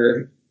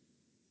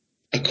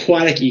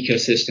aquatic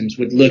ecosystems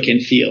would look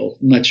and feel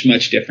much,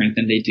 much different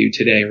than they do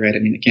today, right?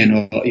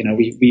 Again,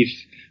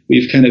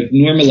 we've kind of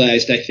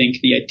normalized, I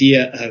think, the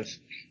idea of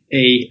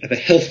a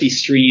healthy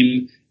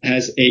stream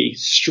as a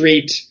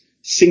straight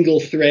single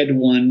thread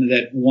one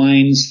that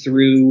winds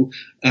through,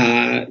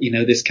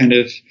 this kind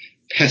of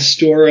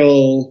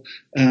pastoral,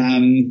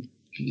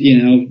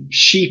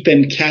 sheep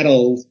and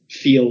cattle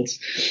fields.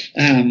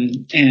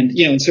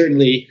 And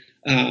certainly,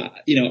 our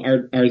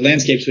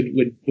landscapes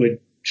would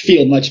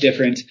feel much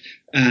different,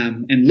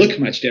 and look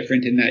much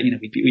different in that,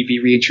 we'd be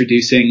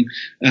reintroducing,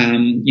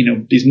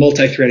 these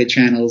multi-threaded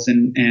channels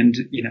and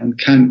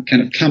kind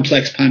of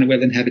complex pond and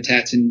wetland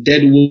habitats and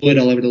dead wood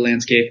all over the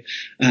landscape.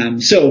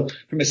 So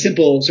from a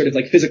simple sort of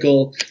like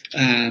physical,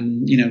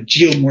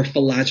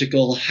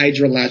 geomorphological,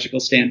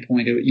 hydrological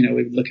standpoint, it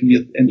would look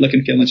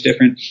and feel much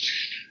different.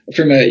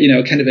 From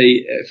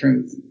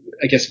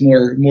I guess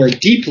more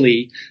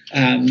deeply,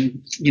 I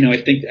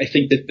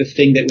think that the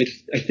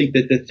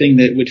thing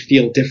that would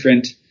feel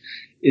different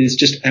is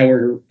just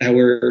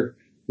our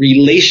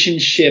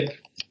relationship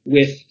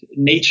with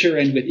nature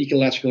and with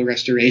ecological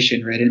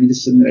restoration, right? This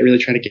is something that I really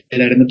try to get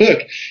at in the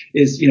book,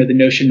 is, the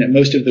notion that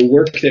most of the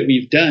work that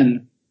we've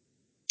done,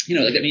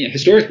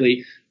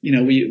 historically,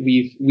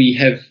 we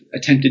have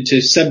attempted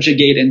to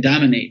subjugate and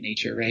dominate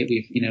nature, right?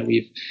 We've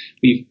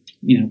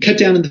cut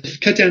down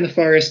the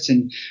forests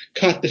and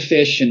caught the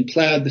fish and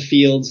plowed the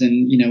fields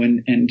and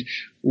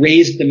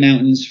raised the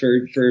mountains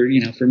for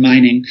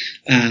mining.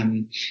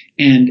 And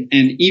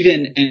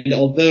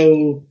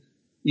although,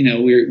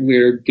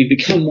 we've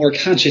become more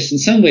conscious in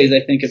some ways,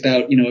 I think,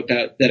 about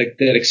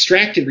that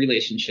extractive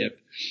relationship,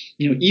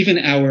 even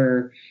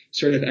our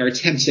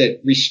attempts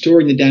at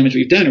restoring the damage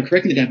we've done or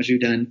correcting the damage we've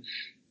done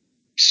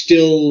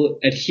still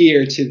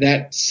adhere to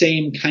that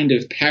same kind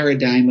of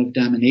paradigm of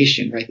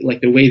domination, right? Like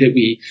the way that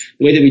we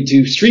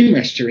do stream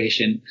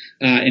restoration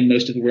in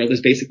most of the world is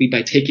basically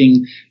by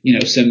taking,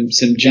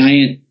 some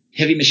giant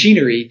heavy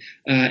machinery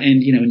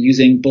and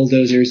using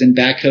bulldozers and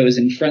backhoes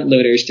and front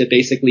loaders to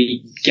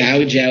basically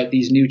gouge out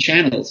these new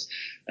channels.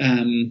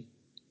 To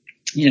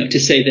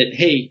say that,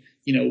 hey,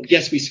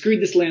 yes, we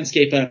screwed this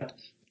landscape up,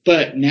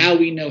 but now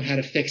we know how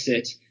to fix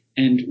it,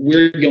 and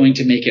we're going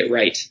to make it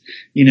right,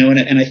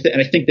 and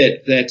I think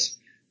that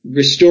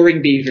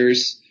restoring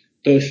beavers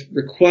both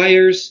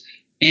requires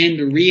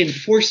and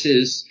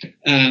reinforces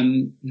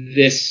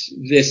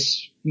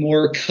this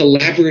more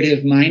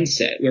collaborative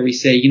mindset where we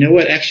say,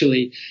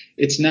 actually,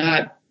 it's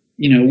not,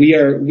 we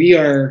are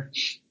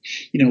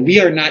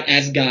not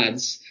as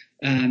gods.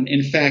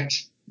 In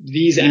fact,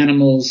 these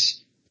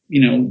animals,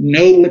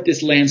 know what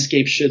this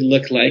landscape should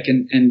look like,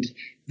 and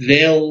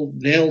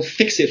they'll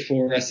fix it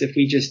for us if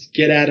we just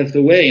get out of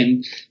the way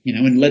and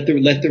let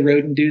the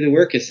rodent do the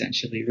work,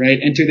 essentially, right?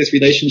 Enter this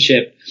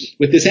relationship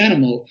with this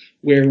animal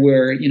where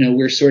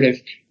we're sort of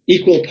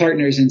equal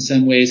partners in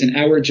some ways, and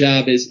our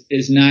job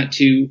is not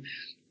to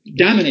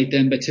dominate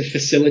them, but to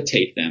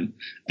facilitate them.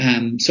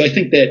 So I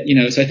think that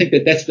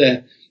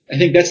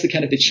that's the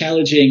kind of the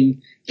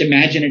challenging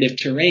imaginative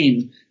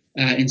terrain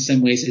in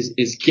some ways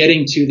is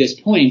getting to this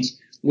point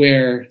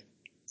where,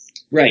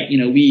 right,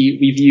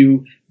 we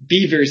view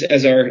beavers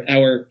as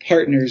our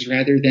partners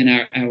rather than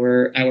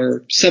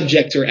our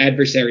subjects or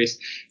adversaries,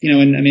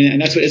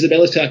 and that's what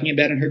Isabelle is talking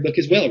about in her book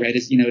as well, right?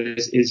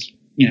 Is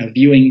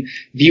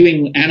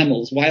viewing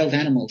animals, wild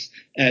animals,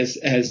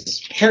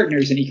 as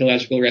partners in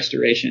ecological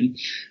restoration.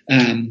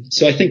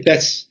 So I think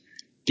that's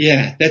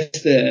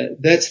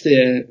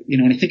the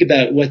when I think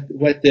about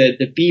what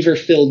the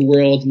beaver-filled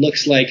world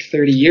looks like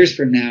 30 years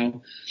from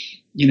now,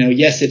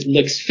 yes, it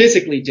looks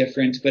physically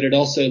different, but it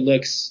also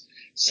looks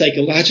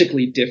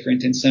psychologically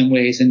different in some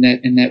ways, in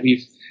that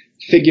we've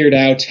figured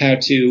out how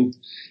to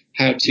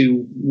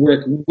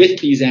work with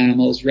these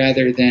animals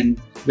rather than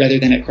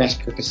at cross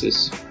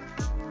purposes.